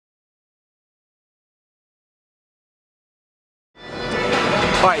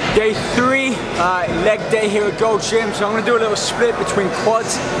Alright, day 3, leg day here at Gold Gym. So I'm going to do a little split between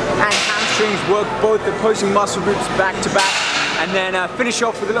quads and hamstrings, work both the opposing muscle groups back to back, and then finish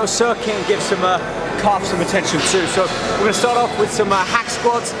off with a little circuit and give some calves some attention too. So we're going to start off with some hack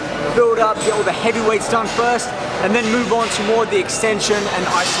squats, build up, get all the heavy weights done first, and then move on to more of the extension and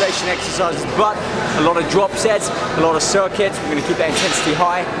isolation exercises. But a lot of drop sets, a lot of circuits. We're going to keep that intensity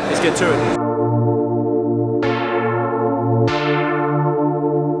high. Let's get to it.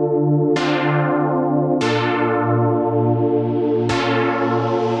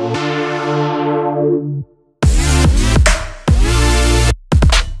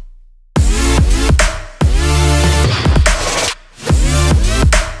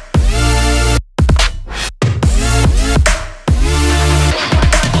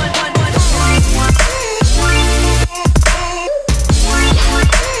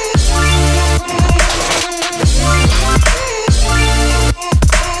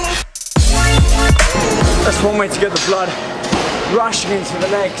 That's one way to get the blood rushing into the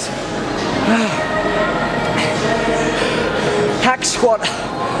legs. Hack squat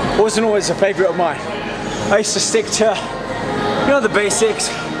wasn't always a favorite of mine. I used to stick to, the basics,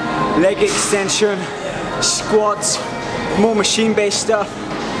 leg extension, squats, more machine-based stuff.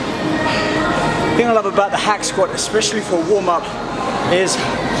 The thing I love about the hack squat, especially for warm-up, is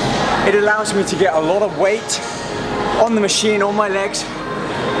it allows me to get a lot of weight on the machine, on my legs,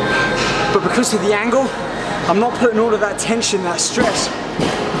 but because of the angle, I'm not putting all of that tension, that stress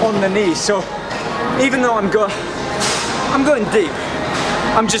on the knees. So even though I'm going deep,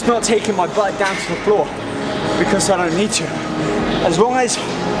 I'm just not taking my butt down to the floor because I don't need to. As long as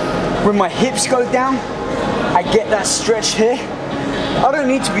when my hips go down, I get that stretch here. I don't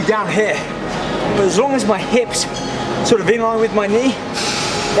need to be down here, but as long as my hips sort of in line with my knee,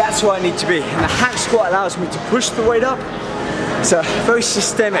 that's where I need to be. And the hack squat allows me to push the weight up. It's very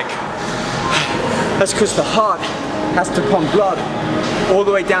systemic. That's because the heart has to pump blood all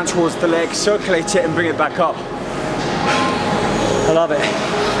the way down towards the leg, circulate it and bring it back up. I love it.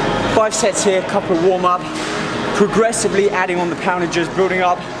 5 sets here, couple of warm up, progressively adding on the poundages, building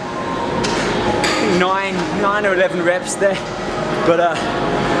up 9 or 11 reps there. But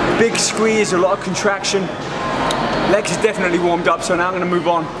big squeeze, a lot of contraction. Legs are definitely warmed up, so now I'm going to move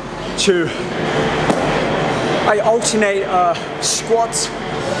on to, I alternate squats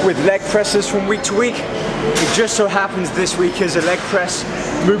with leg presses from week to week. It just so happens this week is a leg press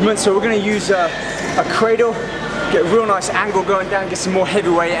movement, so we're going to use a cradle, get a real nice angle going down, get some more heavy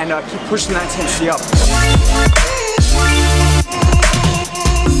weight, and keep pushing that intensity up.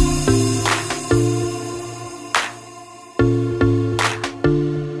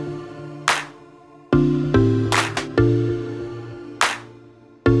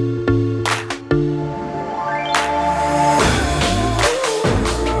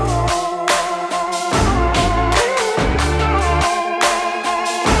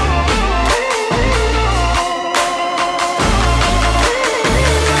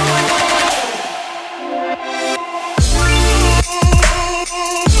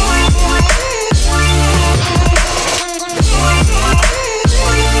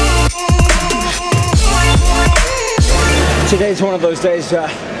 Today's one of those days I'm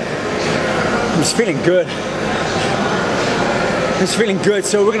just feeling good.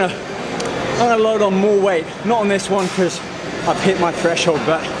 So I'm gonna load on more weight. Not on this one because I've hit my threshold,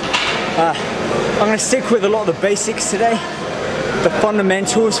 but I'm gonna stick with a lot of the basics today. The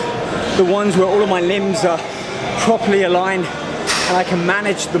fundamentals, the ones where all of my limbs are properly aligned and I can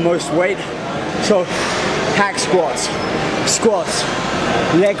manage the most weight. So hack squats,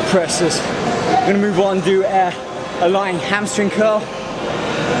 leg presses. I'm gonna move on, do a lying hamstring curl,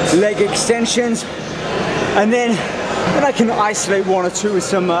 leg extensions, and then I can isolate 1 or 2 with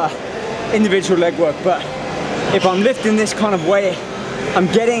some individual leg work. But if I'm lifting this kind of weight, I'm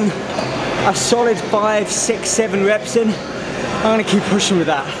getting a solid 5, 6, 7 reps in. I'm gonna keep pushing with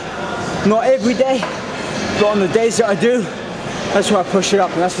that. Not every day, but on the days that I do, that's where I push it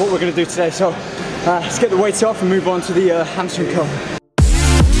up, and that's what we're gonna do today. So let's get the weights off and move on to the hamstring curl.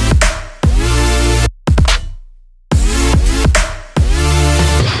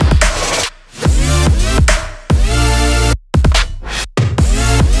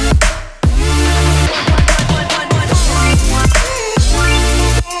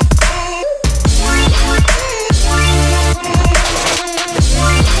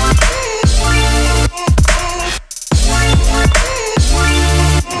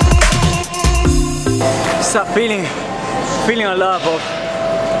 It's that feeling I love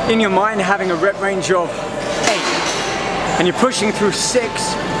of, in your mind, having a rep range of 8, and you're pushing through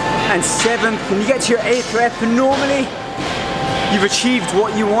 6th and 7th, and you get to your 8th rep, and normally you've achieved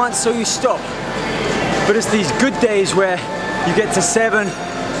what you want, so you stop. But it's these good days where you get to 7,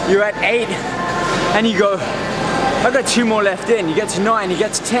 you're at 8, and you go, I've got 2 more left in. You get to 9, you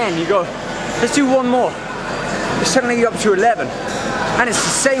get to 10, you go, let's do 1 more. Suddenly you're up to 11. And it's the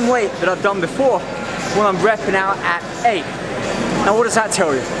same weight that I've done before when I'm repping out at 8. Now what does that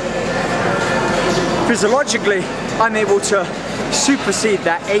tell you? Physiologically, I'm able to supersede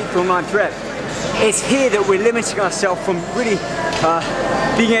that 8th or 9th rep. It's here that we're limiting ourselves from really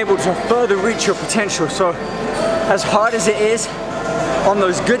being able to further reach your potential. So as hard as it is, on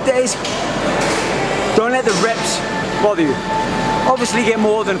those good days, don't let the reps bother you. Obviously get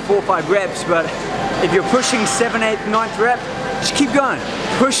more than 4 or 5 reps, but if you're pushing 7, 8, 9th rep, just keep going.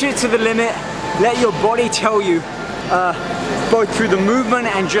 Push it to the limit. Let your body tell you, both through the movement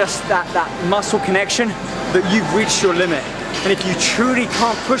and just that muscle connection, that you've reached your limit. And if you truly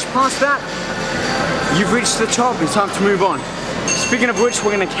can't push past that, you've reached the top. It's time to move on. Speaking of which,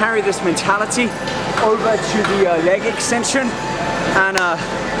 we're going to carry this mentality over to the leg extension and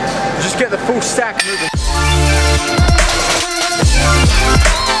just get the full stack moving.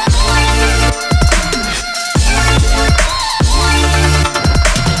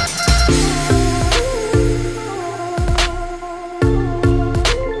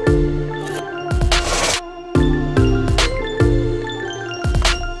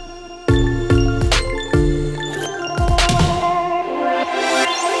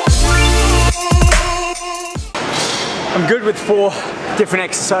 I'm good with 4 different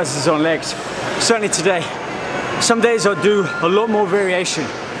exercises on legs, certainly today. Some days I'll do a lot more variation,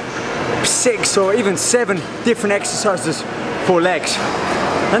 6 or even 7 different exercises for legs,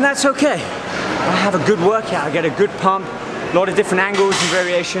 and that's okay. I have a good workout, I get a good pump, a lot of different angles and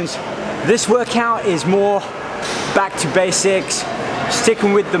variations. This workout is more back to basics,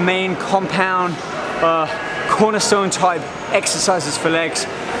 sticking with the main compound, cornerstone type exercises for legs,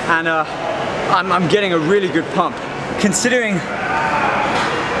 and I'm getting a really good pump. Considering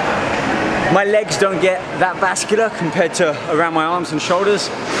my legs don't get that vascular compared to around my arms and shoulders,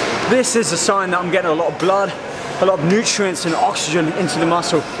 this is a sign that I'm getting a lot of blood, a lot of nutrients and oxygen into the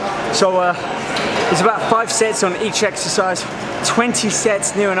muscle. So it's about 5 sets on each exercise, 20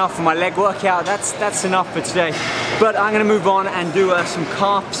 sets near enough for my leg workout. That's enough for today. But I'm gonna move on and do some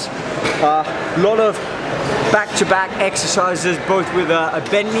calves, a lot of back-to-back exercises, both with a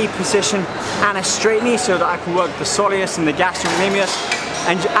bent knee position and a straight knee, so that I can work the soleus and the gastrocnemius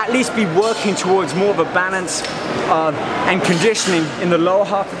and at least be working towards more of a balance and conditioning in the lower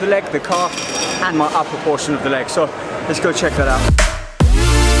half of the leg, the calf, and my upper portion of the leg. So let's go check that out.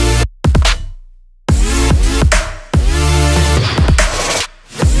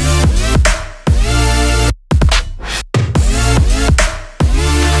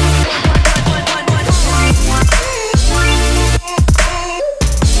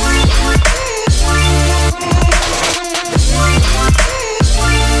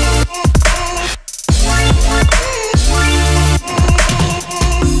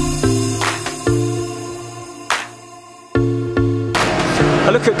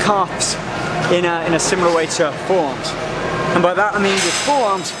 I look at calves in a similar way to forearms. And by that I mean with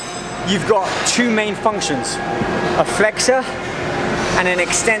forearms, you've got 2 main functions, a flexor and an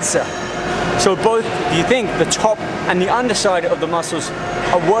extensor. So both, if you think, the top and the underside of the muscles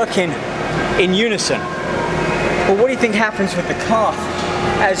are working in unison. Well, what do you think happens with the calf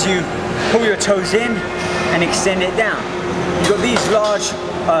as you pull your toes in and extend it down? You've got these large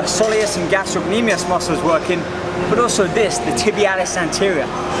soleus and gastrocnemius muscles working, but also this, the tibialis anterior.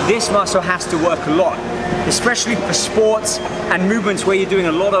 This muscle has to work a lot, especially for sports and movements where you're doing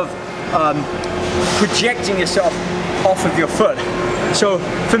a lot of projecting yourself off of your foot. So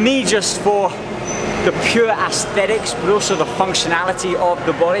for me, just for the pure aesthetics, but also the functionality of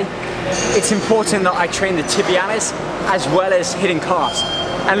the body, it's important that I train the tibialis as well as hitting calves.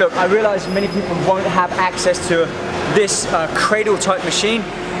 And look, I realize many people won't have access to this cradle type machine.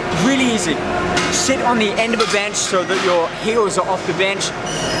 Really easy. Sit on the end of a bench so that your heels are off the bench.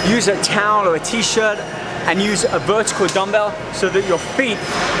 Use a towel or a t-shirt and use a vertical dumbbell so that your feet,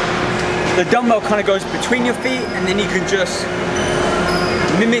 the dumbbell kind of goes between your feet, and then you can just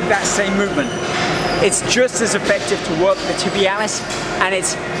mimic that same movement. It's just as effective to work the tibialis, and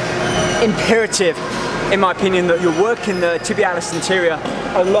it's imperative, in my opinion, that you're working the tibialis anterior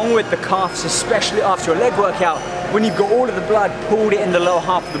along with the calves, especially after a leg workout, when you've got all of the blood pulled in the lower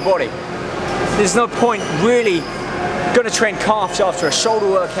half of the body. There's no point really going to train calves after a shoulder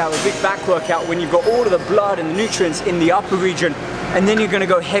workout or a big back workout when you've got all of the blood and the nutrients in the upper region, and then you're going to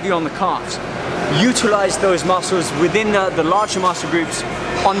go heavy on the calves. Utilize those muscles within the larger muscle groups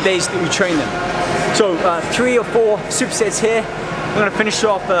on days that you train them. So 3 or 4 supersets here. I'm going to finish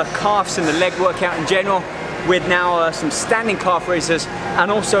off calves and the leg workout in general with now some standing calf raises, and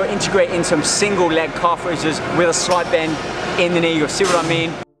also integrate in some single leg calf raises with a slight bend in the knee. You'll see what I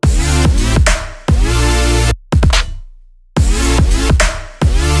mean.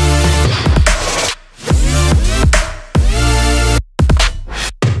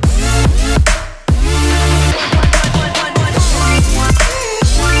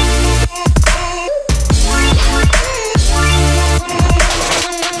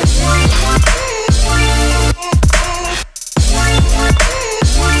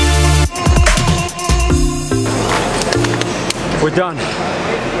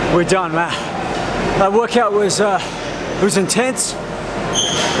 We're done, man. That workout was intense,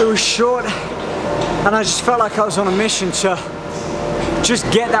 it was short, and I just felt like I was on a mission to just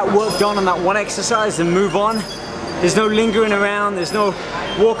get that work done on that one exercise and move on. There's no lingering around, there's no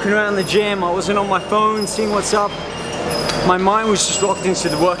walking around the gym, I wasn't on my phone seeing what's up. My mind was just locked into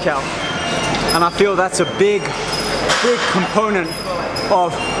the workout, and I feel that's a big component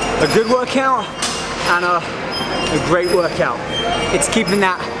of a good workout and a great workout. It's keeping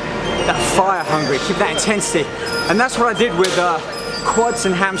that fire hungry, keep that intensity. And that's what I did with quads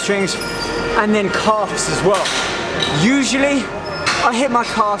and hamstrings, and then calves as well. Usually, I hit my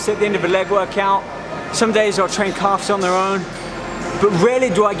calves at the end of a leg workout. Some days I'll train calves on their own, but rarely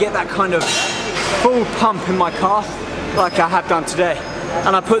do I get that kind of full pump in my calf like I have done today.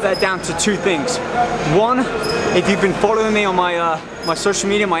 And I put that down to 2 things. One, if you've been following me on my social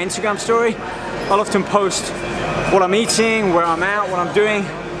media, my Instagram story, I'll often post what I'm eating, where I'm at, what I'm doing.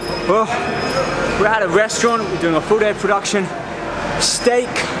 Well, we're at a restaurant, we're doing a full day of production. Steak,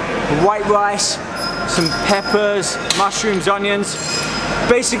 white rice, some peppers, mushrooms, onions.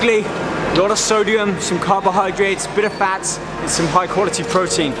 Basically, a lot of sodium, some carbohydrates, bit of fats, and some high quality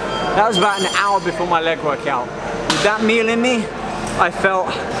protein. That was about an hour before my leg workout. With that meal in me, I felt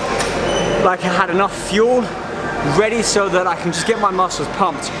like I had enough fuel ready so that I can just get my muscles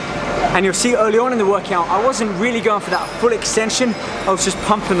pumped. And you'll see early on in the workout, I wasn't really going for that full extension, I was just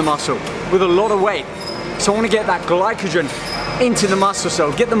pumping the muscle with a lot of weight. So I want to get that glycogen into the muscle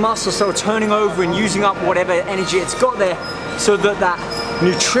cell, get the muscle cell turning over and using up whatever energy it's got there, so that that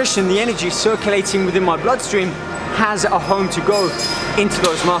nutrition, the energy circulating within my bloodstream, has a home to go into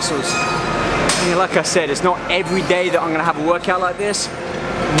those muscles. And like I said, it's not every day that I'm going to have a workout like this.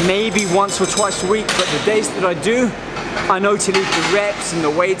 Maybe once or twice a week, but the days that I do, I know to leave the reps and the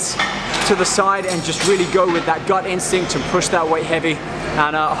weights to the side and just really go with that gut instinct and push that weight heavy.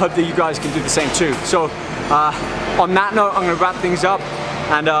 And I hope that you guys can do the same too. So on that note, I'm going to wrap things up,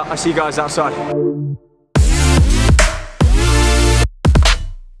 and I'll see you guys outside.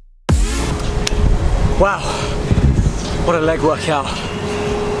 Wow, what a leg workout.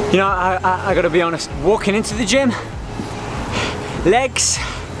 You know, I gotta be honest, walking into the gym, legs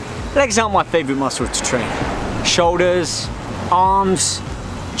aren't my favorite muscle to train. Shoulders, arms,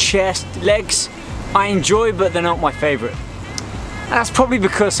 chest, legs, I enjoy, but they're not my favorite. And that's probably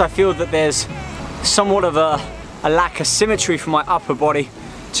because I feel that there's somewhat of a lack of symmetry from my upper body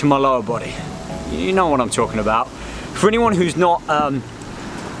to my lower body. You know what I'm talking about. For anyone who's not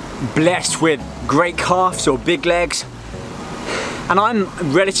blessed with great calves or big legs, and I'm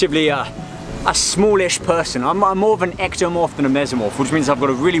relatively a smallish person. I'm more of an ectomorph than a mesomorph, which means I've got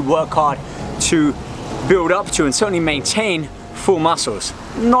to really work hard to build up to and certainly maintain full muscles.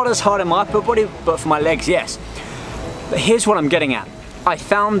 Not as hard in my upper body, but for my legs, yes. But here's what I'm getting at. I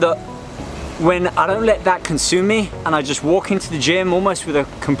found that when I don't let that consume me and I just walk into the gym almost with a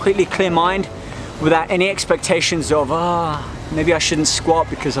completely clear mind, without any expectations of, maybe I shouldn't squat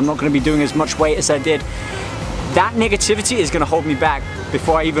because I'm not going to be doing as much weight as I did. That negativity is going to hold me back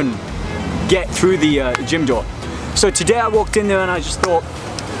before I even get through the gym door. So today I walked in there and I just thought,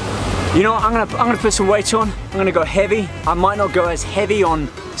 you know what, I'm gonna put some weight on, I'm gonna go heavy. I might not go as heavy on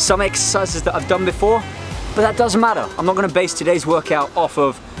some exercises that I've done before, but that doesn't matter. I'm not gonna base today's workout off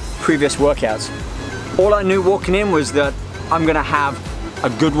of previous workouts. All I knew walking in was that I'm gonna have a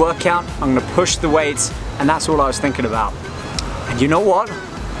good workout, I'm gonna push the weights, and that's all I was thinking about. And you know what?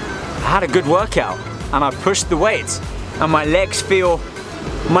 I had a good workout, and I pushed the weights, and my legs feel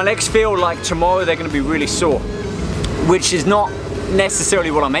like tomorrow they're gonna be really sore, which is not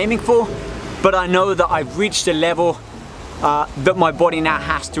necessarily what I'm aiming for, but I know that I've reached a level that my body now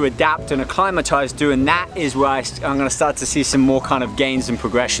has to adapt and acclimatize to, and that is where I'm going to start to see some more kind of gains and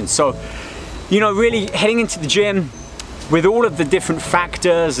progression. So, you know, really heading into the gym with all of the different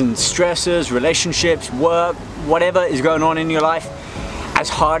factors and stressors, relationships, work, whatever is going on in your life, as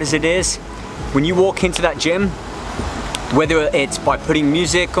hard as it is, when you walk into that gym, Whether it's by putting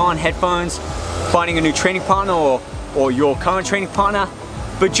music on, headphones, finding a new training partner or your current training partner,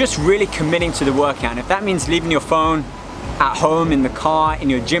 but just really committing to the workout. And if that means leaving your phone at home, in the car, in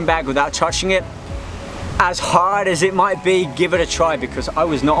your gym bag without touching it, as hard as it might be, give it a try, because I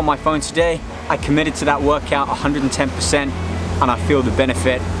was not on my phone today. I committed to that workout 110%, and I feel the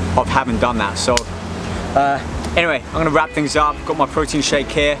benefit of having done that. So anyway, I'm gonna wrap things up. Got my protein shake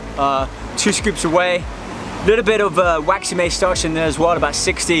here, 2 scoops away. A little bit of waxy maize starch in there as well, about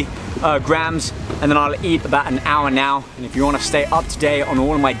 60 grams, and then I'll eat about an hour now. And if you want to stay up to date on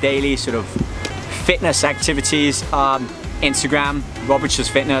all of my daily sort of fitness activities, Instagram, Robert's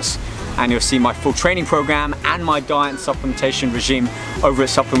Fitness, and you'll see my full training program and my diet and supplementation regime over at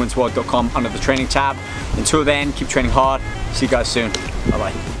SupplementsWorld.com under the training tab. Until then, keep training hard. See you guys soon. Bye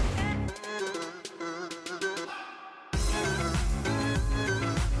bye.